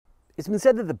It's been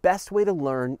said that the best way to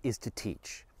learn is to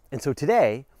teach. And so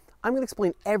today, I'm going to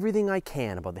explain everything I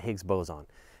can about the Higgs boson.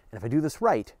 And if I do this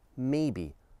right,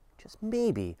 maybe, just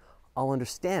maybe, I'll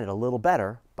understand it a little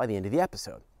better by the end of the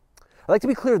episode. I'd like to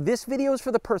be clear, this video is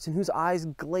for the person whose eyes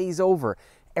glaze over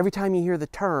every time you hear the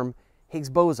term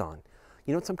Higgs boson.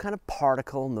 You know, it's some kind of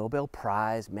particle, Nobel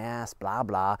Prize, mass, blah,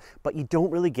 blah, but you don't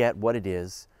really get what it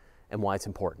is and why it's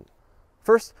important.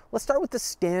 First, let's start with the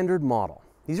Standard Model.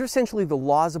 These are essentially the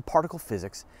laws of particle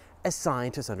physics as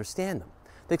scientists understand them.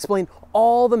 They explain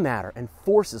all the matter and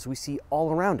forces we see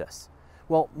all around us.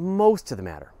 Well, most of the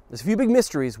matter. There's a few big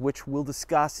mysteries which we'll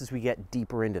discuss as we get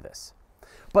deeper into this.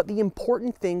 But the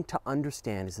important thing to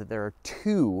understand is that there are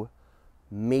two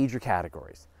major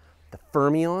categories: the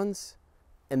fermions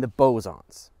and the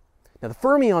bosons. Now, the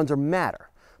fermions are matter.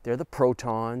 They're the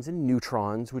protons and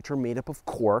neutrons, which are made up of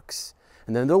quarks,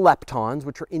 and then the leptons,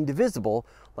 which are indivisible,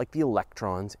 like the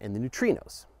electrons and the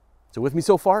neutrinos. So with me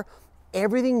so far,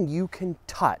 everything you can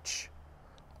touch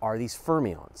are these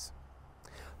fermions.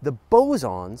 The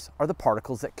bosons are the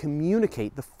particles that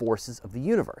communicate the forces of the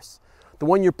universe. The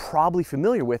one you're probably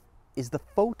familiar with is the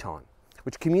photon,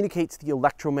 which communicates the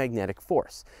electromagnetic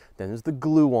force. Then there's the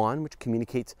gluon, which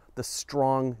communicates the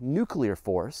strong nuclear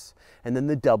force, and then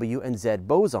the W and Z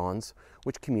bosons,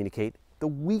 which communicate the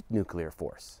weak nuclear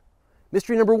force.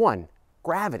 Mystery number one,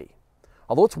 gravity.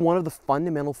 Although it's one of the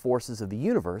fundamental forces of the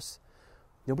universe,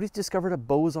 nobody's discovered a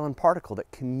boson particle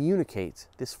that communicates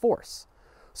this force.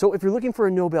 So if you're looking for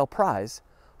a Nobel Prize,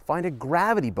 find a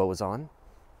gravity boson,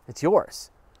 it's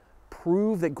yours.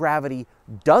 Prove that gravity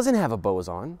doesn't have a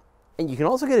boson, and you can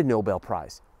also get a Nobel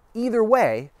Prize. Either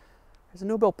way, there's a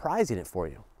Nobel Prize in it for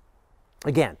you.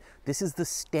 Again, this is the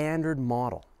Standard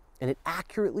Model, and it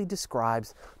accurately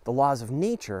describes the laws of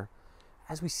nature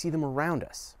as we see them around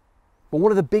us. But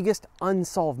one of the biggest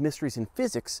unsolved mysteries in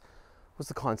physics was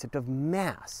the concept of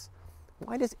mass.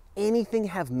 Why does anything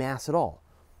have mass at all?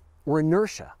 Or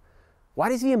inertia? Why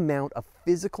does the amount of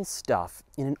physical stuff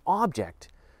in an object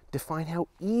define how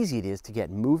easy it is to get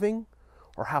moving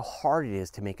or how hard it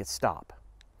is to make it stop?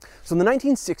 So in the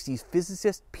 1960s,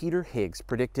 physicist Peter Higgs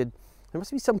predicted there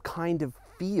must be some kind of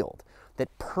field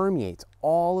that permeates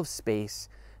all of space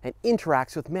and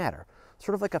interacts with matter,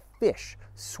 sort of like a fish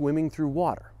swimming through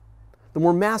water. The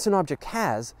more mass an object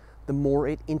has, the more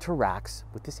it interacts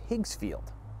with this Higgs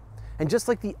field. And just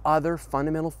like the other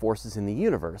fundamental forces in the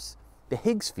universe, the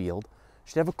Higgs field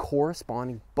should have a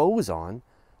corresponding boson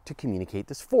to communicate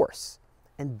this force.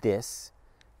 And this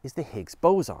is the Higgs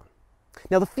boson.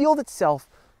 Now, the field itself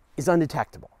is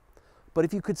undetectable, but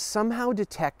if you could somehow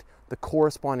detect the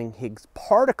corresponding Higgs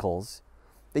particles,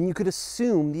 then you could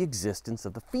assume the existence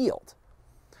of the field.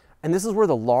 And this is where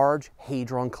the Large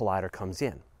Hadron Collider comes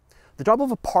in. The job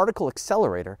of a particle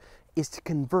accelerator is to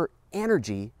convert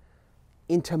energy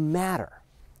into matter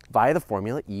via the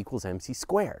formula E equals mc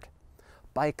squared.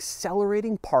 By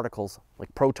accelerating particles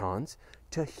like protons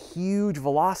to huge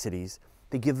velocities,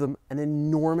 they give them an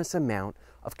enormous amount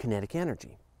of kinetic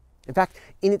energy. In fact,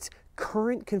 in its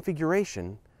current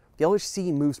configuration, the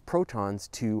LHC moves protons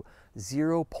to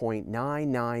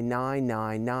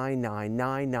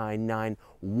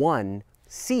 0.99999999991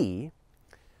 c,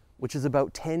 which is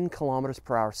about 10 kilometers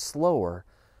per hour slower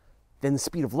than the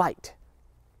speed of light.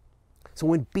 So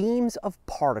when beams of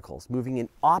particles moving in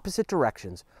opposite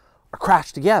directions are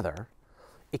crashed together,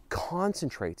 it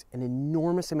concentrates an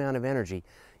enormous amount of energy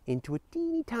into a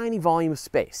teeny tiny volume of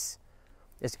space.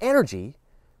 This energy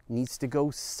needs to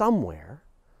go somewhere,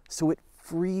 so it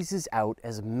freezes out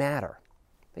as matter.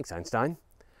 Thanks, Einstein.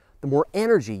 The more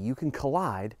energy you can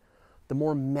collide, the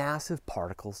more massive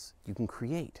particles you can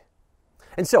create.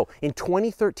 And so, in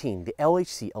 2013, the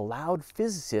LHC allowed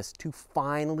physicists to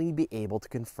finally be able to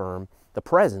confirm the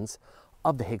presence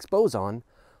of the Higgs boson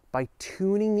by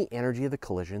tuning the energy of the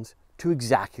collisions to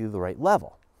exactly the right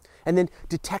level, and then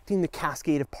detecting the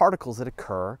cascade of particles that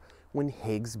occur when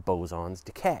Higgs bosons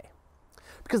decay.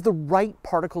 Because the right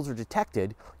particles are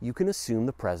detected, you can assume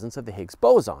the presence of the Higgs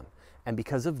boson, and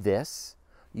because of this,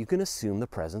 you can assume the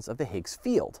presence of the Higgs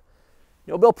field.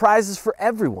 Nobel Prizes for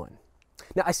everyone.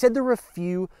 Now, I said there were a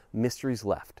few mysteries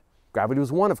left. Gravity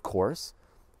was one, of course,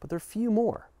 but there are a few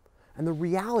more. And the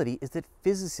reality is that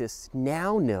physicists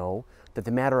now know that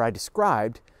the matter I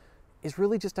described is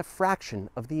really just a fraction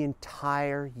of the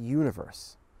entire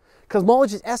universe.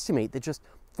 Cosmologists estimate that just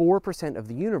 4% of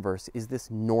the universe is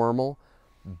this normal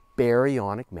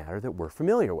baryonic matter that we're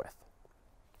familiar with.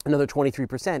 Another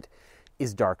 23%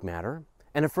 is dark matter,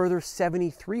 and a further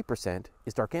 73%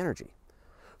 is dark energy.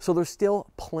 So there's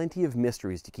still plenty of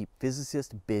mysteries to keep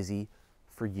physicists busy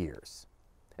for years.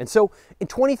 And so in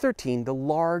 2013, the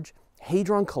Large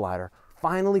Hadron Collider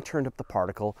finally turned up the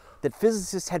particle that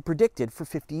physicists had predicted for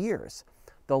 50 years.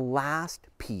 The last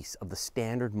piece of the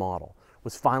standard model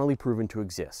was finally proven to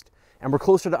exist, and we're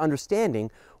closer to understanding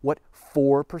what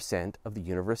 4% of the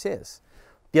universe is.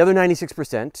 The other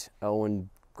 96%, and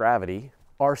gravity,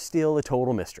 are still a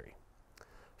total mystery.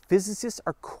 Physicists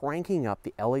are cranking up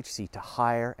the LHC to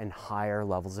higher and higher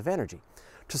levels of energy,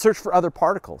 to search for other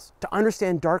particles, to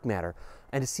understand dark matter,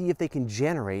 and to see if they can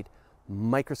generate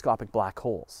microscopic black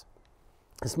holes.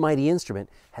 This mighty instrument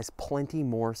has plenty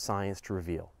more science to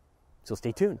reveal, so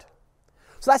stay tuned.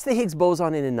 So that's the Higgs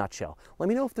boson in a nutshell. Let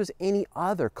me know if there's any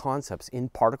other concepts in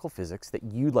particle physics that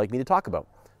you'd like me to talk about.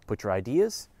 Put your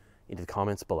ideas into the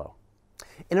comments below.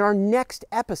 In our next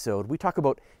episode, we talk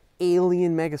about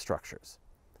alien megastructures.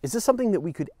 Is this something that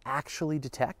we could actually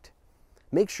detect?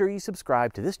 Make sure you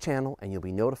subscribe to this channel and you'll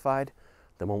be notified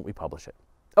the moment we publish it.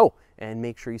 Oh, and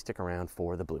make sure you stick around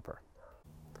for the blooper.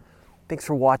 Thanks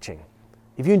for watching.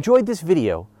 If you enjoyed this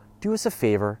video, do us a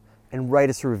favor and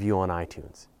write us a review on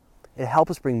iTunes. It'll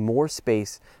help us bring more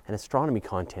space and astronomy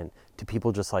content to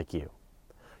people just like you.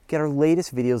 Get our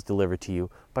latest videos delivered to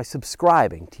you by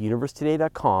subscribing to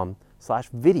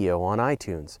universetoday.com/video on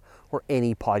iTunes or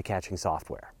any podcatching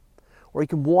software. Or you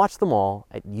can watch them all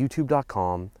at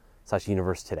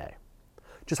youtube.com/universetoday.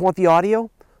 Just want the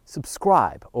audio?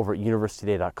 Subscribe over at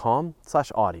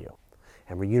universetoday.com/audio.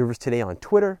 And we're Universe Today on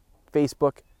Twitter,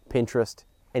 Facebook, Pinterest,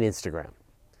 and Instagram.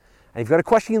 And if you've got a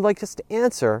question you'd like us to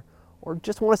answer, or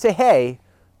just want to say hey,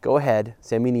 go ahead,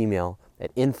 send me an email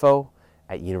at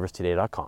info@universetoday.com.